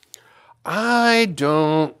 I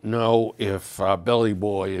don't know if Billy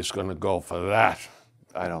Boy is going to go for that.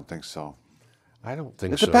 I don't think so. I don't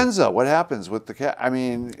think It so. depends, though. What happens with the cat? I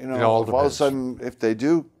mean, you know, all if all of a depends. sudden, if they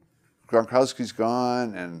do, Gronkowski's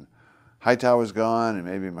gone and Hightower's gone, and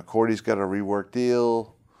maybe McCourty's got a rework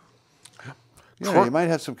deal. You might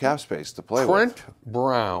have some cap space to play with. Trent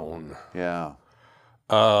Brown. Yeah.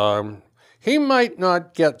 He might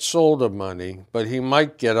not get Solder money, but he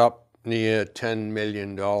might get up near $10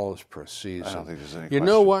 million per season. I don't think there's any You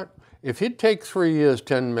know what? If he'd take 3 years,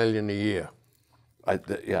 $10 million a year,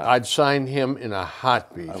 Yeah, I'd sign him in a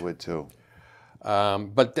heartbeat. I would too.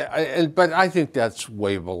 But I think that's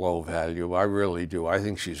way below value. I really do. I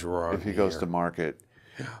think she's wrong. If he goes to market,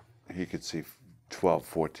 he could see 12,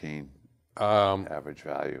 14 average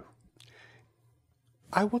value.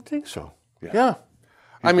 I would think so. Yeah.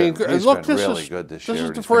 I He's mean, look, been this really is good this this year, is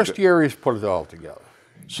and the he's been first good. year he's put it all together.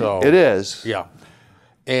 So It is. yeah.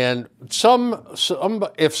 And some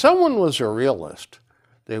if someone was a realist,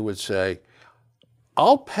 they would say,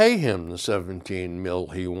 "I'll pay him the 17 mil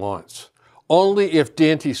he wants, only if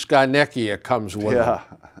Dante Scarnecchia comes with him."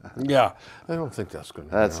 Yeah, I don't think that's going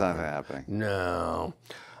to That's happen. not happening. No.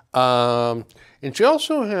 And she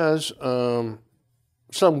also has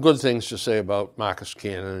some good things to say about Marcus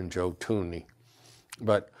Cannon and Joe Tooney.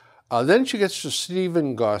 But then she gets to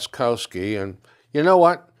Stephen Gostkowski, and you know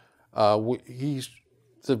what? He's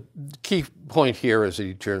the key point here is that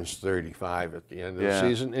he turns 35 at the end of the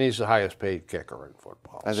season, and he's the highest paid kicker in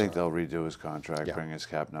football. I think they'll redo his contract, bring his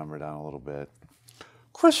cap number down a little bit.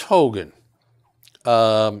 Chris Hogan,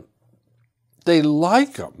 they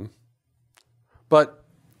like him, but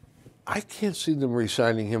I can't see them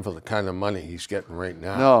re-signing him for the kind of money he's getting right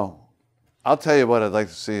now. No. I'll tell you what I'd like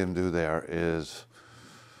to see him do there is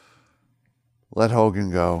let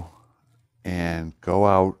Hogan go and go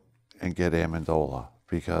out and get Amendola,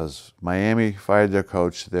 because Miami fired their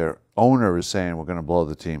coach. Their owner is saying we're going to blow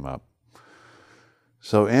the team up.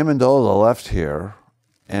 So Amendola left here,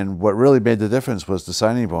 and what really made the difference was the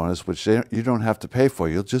signing bonus, which you don't have to pay for.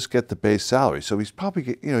 You'll just get the base salary. So he's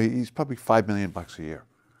probably $5 million a year.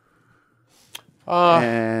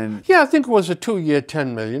 And Yeah, I think it was a 2-year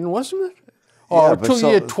 $10 million, wasn't it? Or a but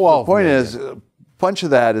 2-year $12 The point million. is, a bunch of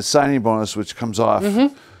that is signing bonus, which comes off.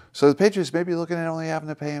 So the Patriots may be looking at only having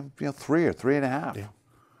to pay him, 3 or 3.5. Yeah.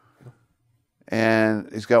 And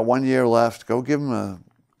he's got 1 year left. Go give him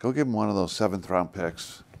one of those 7th-round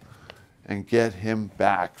picks, and get him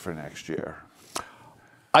back for next year.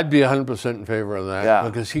 I'd be 100% in favor of that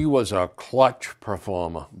because he was a clutch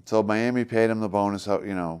performer. So Miami paid him the bonus,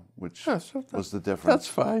 which was the difference. That's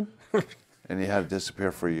fine. And he had to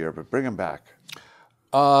disappear for a year, but bring him back.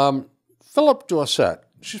 Philip Dorsett.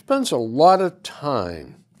 She spends a lot of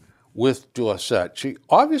time with Dorsett. She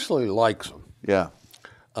obviously likes him. Yeah.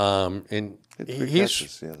 And Hit 3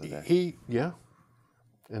 catches the other day.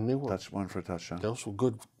 And they were One for a touchdown. those were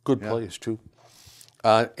good plays too.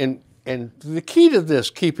 And the key to this,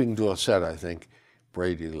 keeping Dorsett, I think,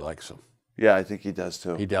 Brady likes him. Yeah, I think he does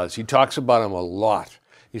too. He does. He talks about him a lot.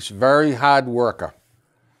 He's a very hard worker.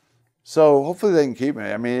 So hopefully they can keep him.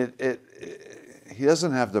 I mean, he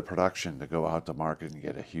doesn't have the production to go out to market and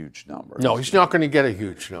get a huge number. No, he's not going to get a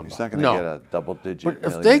huge number. He's not going to get a double-digit But if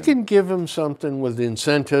million. they can give him something with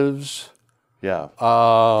incentives, Yeah.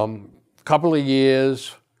 couple of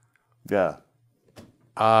years, Yeah.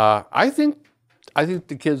 I think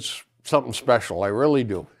the kid's something special. I really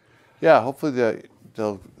do. Yeah, hopefully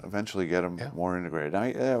they'll eventually get him more integrated.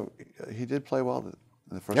 Now, he did play well in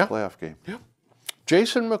the first playoff game. Yeah.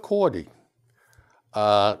 Jason McCourty.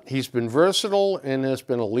 He's been versatile and has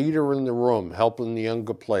been a leader in the room, helping the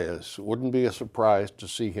younger players. It wouldn't be a surprise to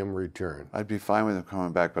see him return. I'd be fine with him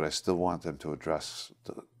coming back, but I still want them to address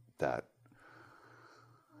that.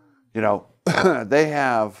 They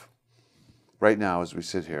have, right now as we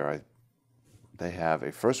sit here, they have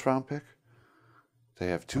a first-round pick. They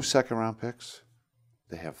have 2 second-round picks.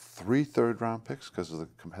 They have 3 third-round picks because of the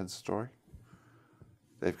compensatory.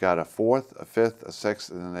 They've got a 4th, a 5th, a 6th,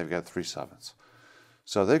 and then they've got 3 7s.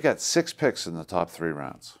 So they've got 6 picks in the top 3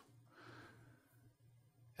 rounds.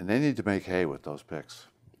 And they need to make hay with those picks.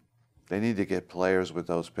 They need to get players with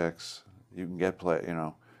those picks. You can get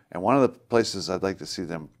And one of the places I'd like to see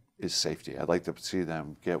them is safety. I'd like to see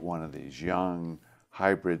them get one of these young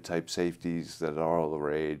hybrid type safeties that are all the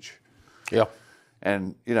rage. Yeah.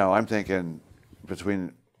 And, I'm thinking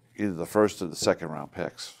between either the first or the second round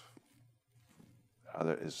picks.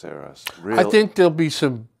 Is there a real... I think there'll be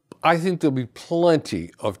some I think there'll be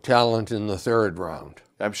plenty of talent in the third round.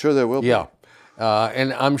 I'm sure there will be. Yeah.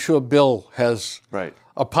 And I'm sure Bill has Right.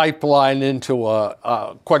 a pipeline into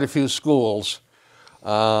quite a few schools.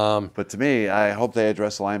 But to me, I hope they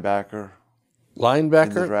address linebacker Linebacker?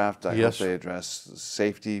 in the draft. I Yes. hope they address the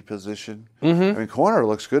safety position. I mean, corner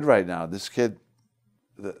looks good right now. This kid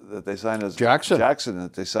that they signed as Jackson,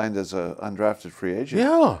 that they signed as an undrafted free agent.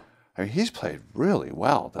 Yeah. I mean, he's played really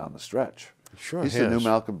well down the stretch. Sure He's has. the new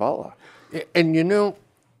Malcolm Butler. And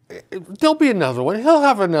there'll be another one. He'll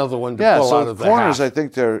have another one to pull out of the corners, hat. I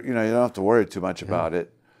think they're, you don't have to worry too much about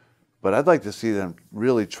it. But I'd like to see them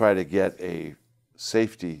really try to get a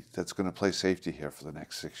safety that's going to play safety here for the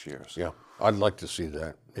next 6 years. Yeah, I'd like to see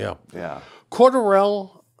that. Yeah. Yeah.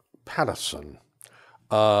 Cordarrelle Patterson.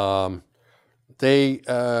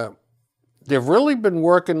 They've really been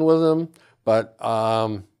working with him, but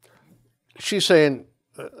she's saying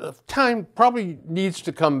time probably needs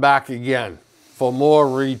to come back again for more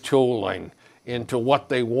retooling into what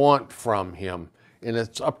they want from him. And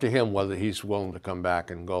it's up to him whether he's willing to come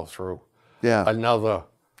back and go through Yeah. another.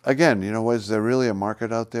 Again, is there really a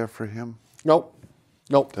market out there for him? Nope.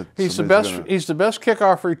 That He's the somebody's best. gonna- He's the best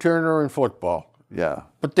kickoff returner in football, Yeah.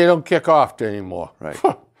 but they don't kick off anymore. Right.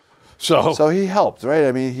 So So he helped, right?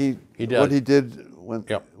 I mean, He did. what he did when,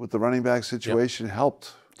 Yep. with the running back situation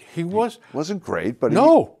helped. he was Wasn't great, but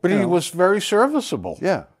he was very serviceable.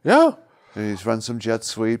 Yeah. Yeah. And he's run some jet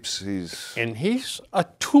sweeps. He's And he's a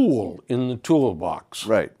tool in the toolbox.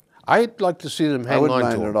 right. I'd like to see them I hang wouldn't on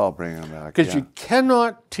mind to at him. all bringing him back. Because Yeah. you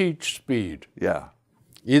cannot teach speed. Yeah.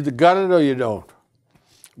 You either got it or you don't.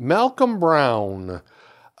 Malcolm Brown,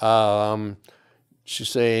 she's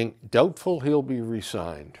saying, doubtful he'll be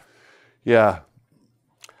re-signed. Yeah.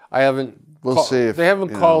 I haven't. We'll see if, they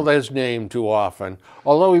haven't called his name too often.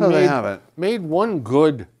 Although he they haven't. made one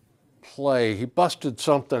good play. He busted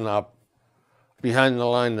something up behind the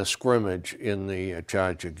line of scrimmage in the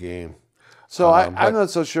Charger game. So I'm not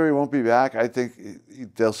so sure he won't be back. I think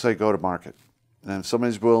they'll say go to market. And if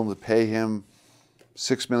somebody's willing to pay him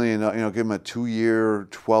 $6 million, give him a 2-year,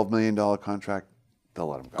 $12 million contract, they'll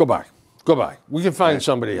let him go. Go by. We can find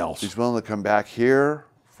somebody else. He's willing to come back here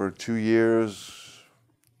for 2 years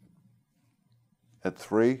at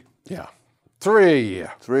 3. Yeah. 3 a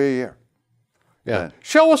year. 3 a year. Yeah. Right.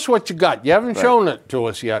 Show us what you got. You haven't shown it to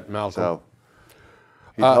us yet, Malcolm. So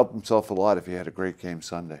he'd help himself a lot if he had a great game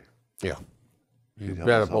Sunday. Yeah. You He'd help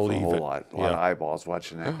better himself believe a whole it. lot. A lot of eyeballs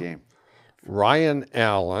watching that game. Ryan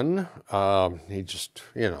Allen,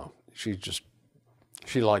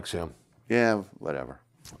 she likes him. Yeah, whatever.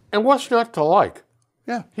 And what's not to like?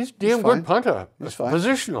 Yeah. He's a damn fine. good punter. He's fine.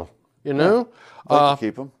 Positional, you know? I'd like to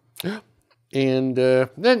keep him. And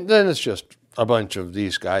then it's just a bunch of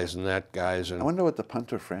these guys and that guys. I And wonder what the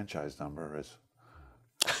punter franchise number is.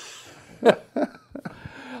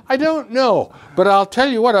 I don't know. But I'll tell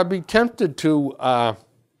you what, I'd be tempted to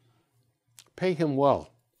pay him well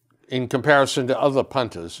in comparison to other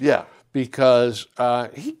punters. Yeah. Because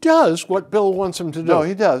he does what Bill wants him to do. No,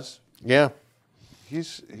 he does. Yeah.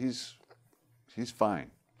 He's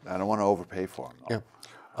fine. I don't want to overpay for him. Though.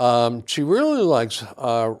 Yeah. She really likes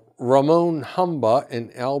Ramon Humba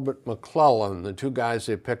and Albert McClellan, the two guys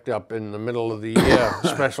they picked up in the middle of the year,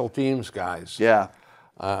 special teams guys. Yeah.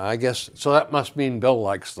 I guess, so that must mean Bill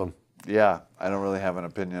likes them. Yeah. I don't really have an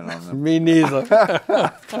opinion on them. Me neither.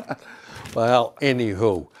 Well,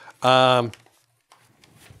 anywho. I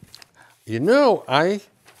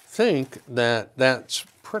think that's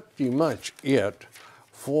pretty much it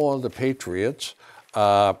for the Patriots.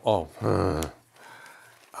 I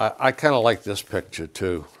kind of like this picture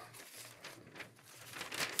too.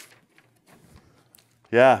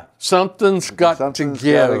 Yeah. Something's got Something's to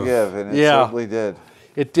give. got to give, and it Yeah, certainly did.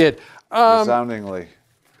 it did. Resoundingly.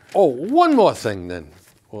 Oh, one more thing then.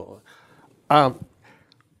 Well,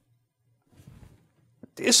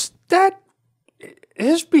 is that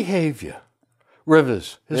his behavior,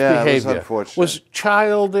 Rivers? His Yeah, it was behavior unfortunate. was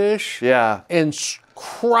childish. Yeah. And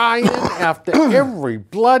crying after every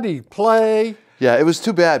bloody play. Yeah, it was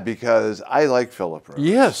too bad because I like Philip Rivers.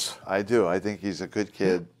 Yes. I do. I think he's a good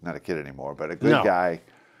kid. Not a kid anymore, but a good No. guy.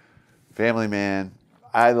 Family man.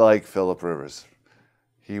 I like Philip Rivers.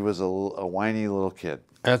 He was a whiny little kid.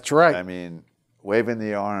 That's right. I mean, waving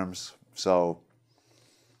the arms. So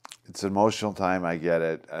it's an emotional time. I get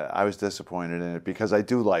it. I was disappointed in it because I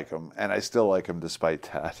do like him, and I still like him despite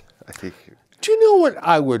that. I think. Do you know what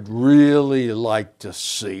I would really like to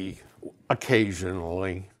see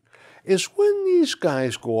occasionally? Is when these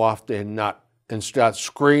guys go off their nut and start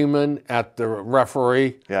screaming at the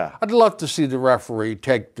referee. Yeah. I'd love to see the referee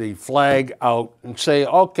take the flag out and say,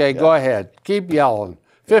 okay, go ahead, keep yelling.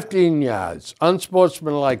 15 yards,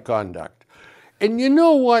 unsportsmanlike conduct. And you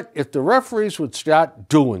know what? If the referees would start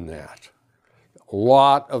doing that, a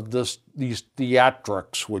lot of these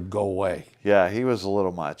theatrics would go away. Yeah, he was a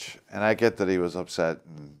little much. And I get that he was upset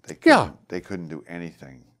and they couldn't do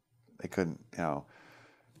anything. They couldn't,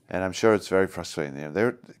 and I'm sure it's very frustrating.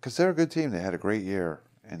 Because they're a good team. They had a great year.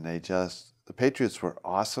 And the Patriots were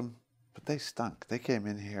awesome, but they stunk. They came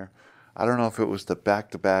in here. I don't know if it was the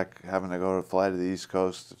back-to-back, having to fly to the East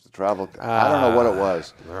Coast, the travel. I don't know what it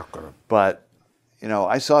was. But,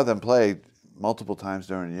 I saw them play multiple times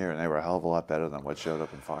during the year, and they were a hell of a lot better than what showed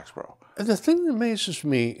up in Foxborough. And the thing that amazes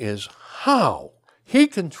me is how he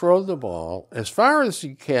can throw the ball as far as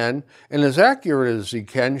he can and as accurate as he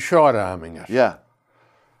can, short-arming it. Yeah.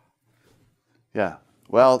 Yeah.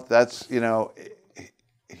 Well, that's,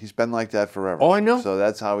 he's been like that forever. Oh, I know. So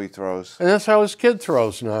that's how he throws. And that's how his kid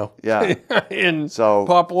throws now. Yeah. In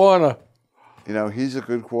Pop Warner. He's a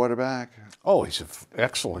good quarterback. Oh, he's an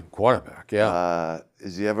excellent quarterback, yeah.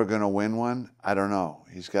 Is he ever going to win one? I don't know.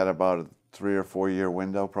 He's got about a 3 or 4 year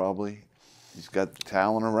window probably. He's got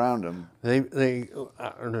talent around him. They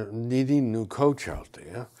are needing a new coach out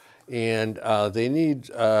there, and they need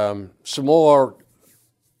some more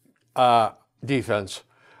defense.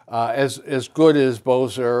 As good as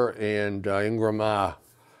Bozer and Ingram are,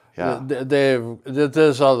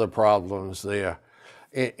 there's other problems there.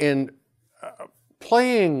 And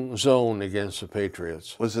playing zone against the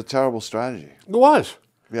Patriots was a terrible strategy. It was.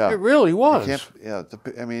 Yeah. It really was.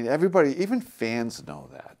 Everybody, even fans know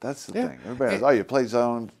that. That's the thing. Everybody knows, you play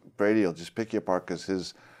zone, Brady will just pick you apart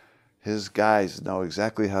because his guys know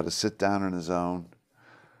exactly how to sit down in the zone,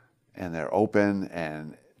 and they're open,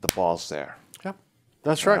 and the ball's there. Yep,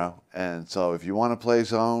 that's right. And so if you want to play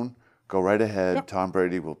zone, go right ahead. Yep. Tom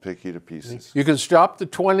Brady will pick you to pieces. You can stop the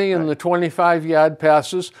 20 and the 25-yard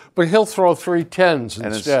passes, but he'll throw 3 10s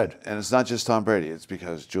instead. And it's not just Tom Brady. It's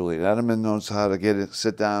because Julian Edelman knows how to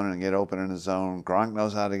sit down and get open in his zone. Gronk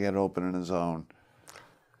knows how to get open in his zone.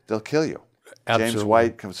 They'll kill you. Absolutely. James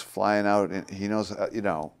White comes flying out, and he knows,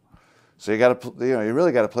 So you got to, you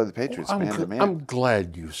really got to play the Patriots man to man. I'm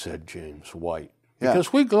glad you said James White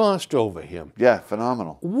because we glossed over him. Yeah,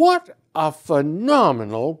 phenomenal. What a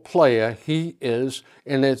phenomenal player he is,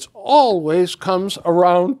 and it always comes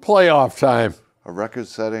around playoff time. A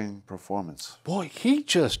record-setting performance. Boy, he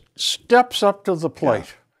just steps up to the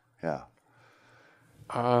plate. Yeah.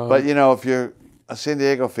 But, if you're a San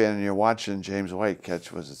Diego fan and you're watching James White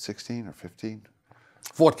catch, was it 16 or 15?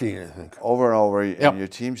 14, I think. Over and over, and your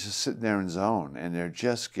team's just sitting there in zone, and they're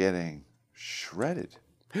just getting shredded.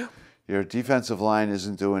 Yeah. Your defensive line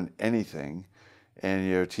isn't doing anything, and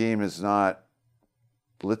your team is not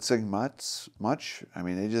blitzing much. I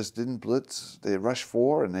mean, they just didn't blitz. They rushed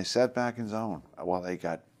 4, and they sat back in zone while they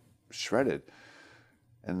got shredded.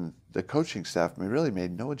 And the coaching staff really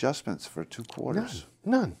made no adjustments for 2 quarters.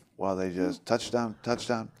 None. While they just touchdown.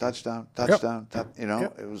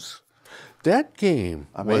 It was... That game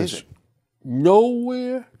amazing. Was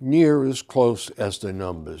nowhere near as close as the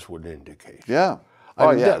numbers would indicate. Yeah.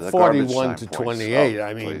 That 41 to 28.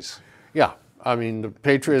 The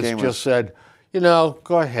Patriots just said, go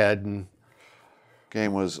ahead and.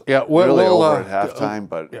 Game was really over at halftime,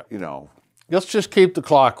 but let's just keep the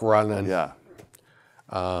clock running. Yeah.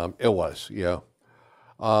 It was.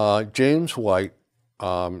 James White,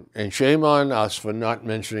 and shame on us for not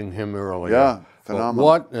mentioning him earlier. Yeah. Phenomenal.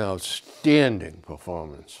 What an outstanding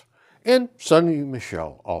performance. And Sonny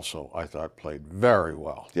Michel also, I thought, played very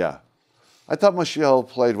well. Yeah. I thought Michel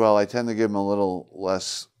played well. I tend to give him a little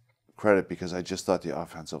less credit because I just thought the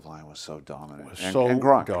offensive line was so dominant. And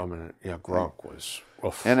Gronk. Dominant. Yeah, Gronk was.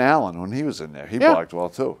 Oof. And Allen, when he was in there, he blocked well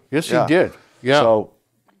too. Yes, he did. Yeah. So,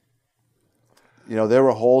 there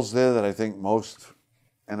were holes there that I think most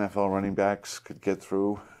NFL running backs could get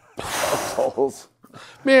through. Those holes.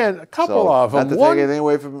 Man, a couple of them. Not to take anything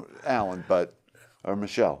away from Allen, or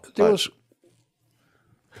Michel. There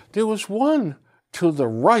was one to the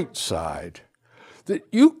right side that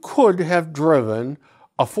you could have driven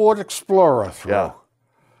a Ford Explorer through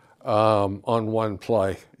on one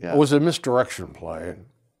play. Yeah. It was a misdirection play, and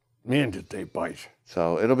man, did they bite.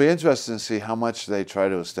 So it'll be interesting to see how much they try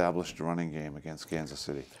to establish the running game against Kansas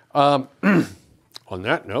City. On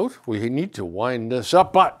that note, we need to wind this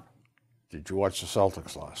up, but did you watch the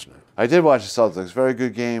Celtics last night? I did watch the Celtics. Very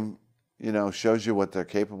good game. Shows you what they're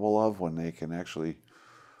capable of when they can actually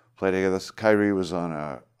play together. Kyrie was on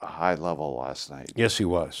a high level last night. Yes, he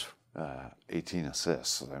was. 18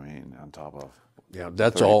 assists. I mean, on top of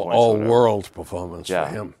that's all world performance for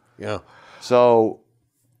him. Yeah. So,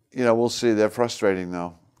 we'll see. They're frustrating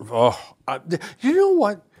though. Oh, you know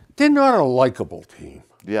what? They're not a likable team.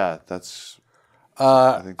 Yeah, that's.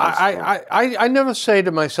 I, think that's I never say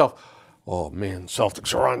to myself, oh, man,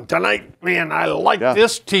 Celtics are on tonight. Man, I like Yeah.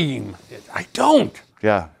 this team. I don't.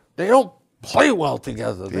 Yeah. They don't play well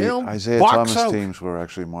together. They don't Isaiah box Thomas out. teams were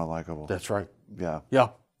actually more likable. That's right. Yeah. Yeah,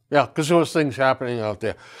 yeah, because there was things happening out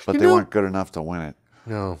there. But You they know- weren't good enough to win it.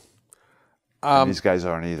 No, And these guys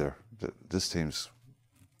aren't either. This team's.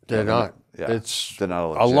 they're not. Yeah, It's they're not a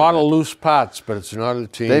legitimate. lot of loose parts, but it's not a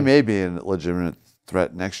team. They may be a legitimate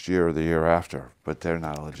threat next year or the year after, but they're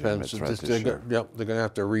not a legitimate Depends. threat They're this year. Yep, they're going to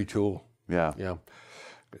have to retool. Yeah. Yeah,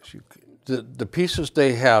 'Cause the pieces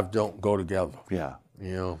they have don't go together. Yeah.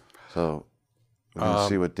 You know. So we're going to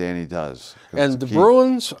see what Danny does. 'Cause And it's the key.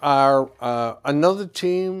 Bruins are another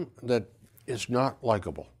team that is not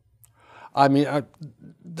likable. I mean,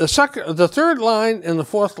 the third line and the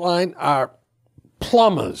fourth line are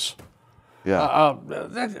plumbers. Yeah.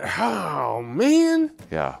 Oh man,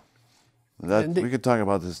 Yeah. We could talk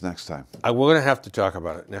about this next time. we're going to have to talk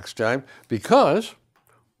about it next time because,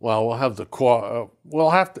 well, we'll have the we'll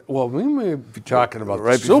have to. Well, we may be talking about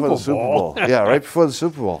Right the before Super the Super Bowl. Bowl. Yeah, right before the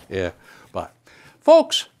Super Bowl. Yeah, but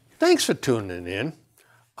folks, thanks for tuning in,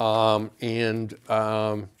 and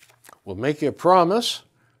we'll make you a promise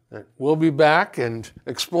that we'll be back and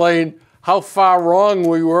explain how far wrong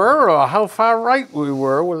we were or how far right we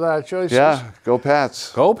were with our choices. Yeah, go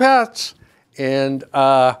Pats. Go Pats, and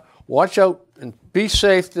watch out and be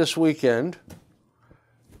safe this weekend.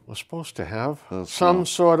 We're supposed to have some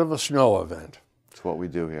sort of a snow event. That's what we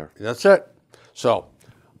do here. That's it. So,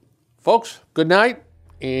 folks, good night,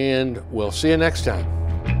 and we'll see you next time.